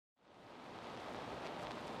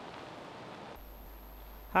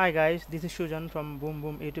Hi guys, this is Shujan from Boom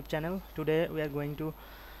Boom YouTube channel. Today we are going to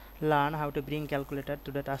learn how to bring calculator to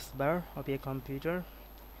the taskbar of your computer.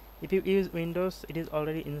 If you use Windows, it is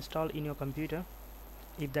already installed in your computer.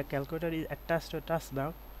 If the calculator is attached to a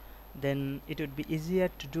taskbar, then it would be easier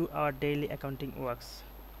to do our daily accounting works.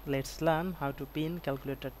 Let's learn how to pin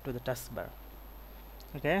calculator to the taskbar.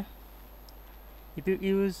 Okay. If you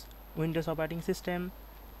use Windows operating system,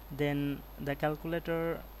 then the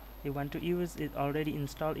calculator you want to use is already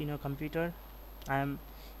installed in your computer. I am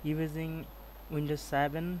using Windows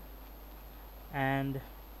 7, and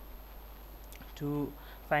to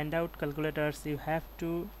find out calculators you have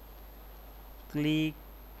to click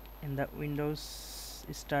in the Windows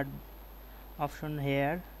start option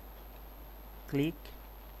here, click,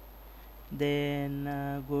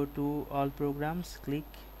 then go to all programs, click,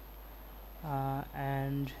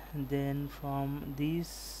 and then from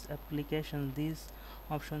these applications, these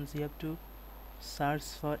options, you have to search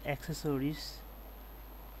for accessories.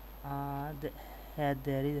 Here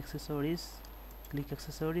there is accessories, click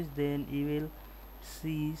accessories, then you will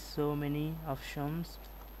see so many options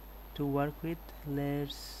to work with.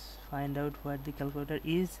 Let's find out what the calculator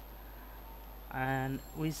is, and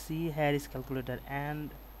we see here is calculator, and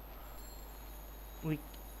we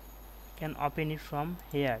can open it from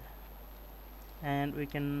here, and we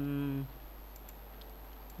can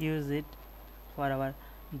use it for our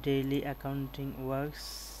daily accounting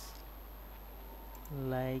works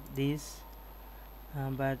like this.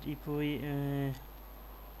 But if we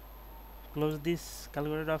close this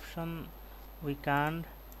calculator option, we can't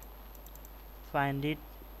find it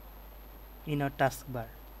in our taskbar.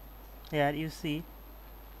 Here you see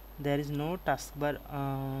there is no taskbar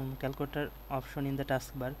calculator option in the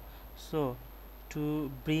taskbar. So to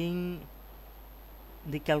bring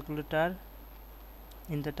the calculator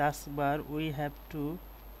in the taskbar, we have to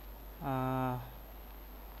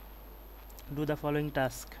do the following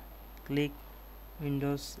task. Click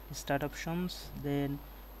Windows start options, then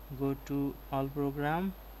go to all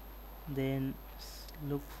program, then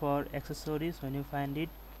look for accessories. When you find it,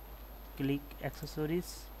 click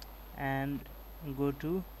accessories and go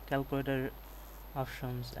to calculator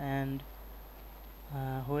options, and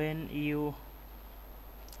when you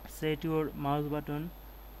set your mouse button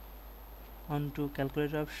onto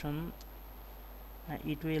calculator option,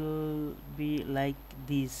 it will be like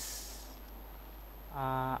this,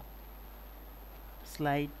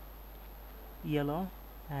 slide yellow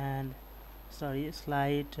and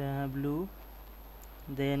slide blue.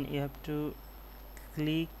 Then you have to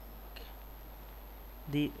click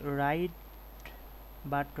the right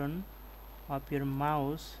button of your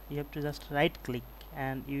mouse. You have to just right click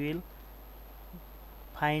and you will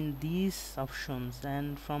find these options,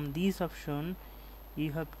 and from these options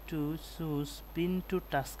you have to choose pin to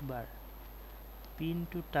taskbar. Pin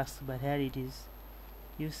to taskbar, here it is.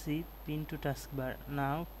 You see pin to taskbar.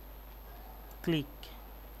 Now click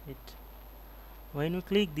it. When you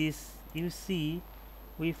click this, you see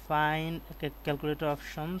we find calculator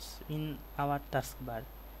options in our taskbar.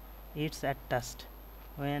 It's attached.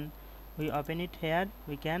 When we open it here,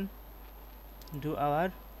 we can do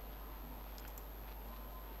our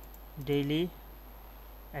daily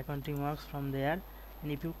accounting works from there.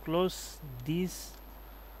 And if you close this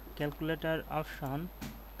calculator option,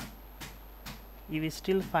 you will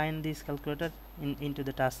still find this calculator into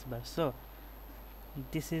the taskbar. So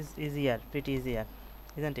this is easier, pretty easier,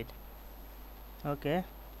 isn't it? Okay.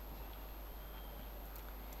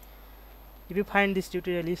 If you find this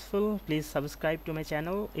tutorial useful, please subscribe to my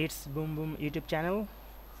channel. It's Boom Boom YouTube channel.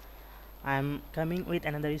 I'm coming with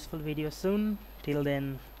another useful video soon. Till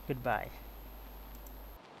then, goodbye.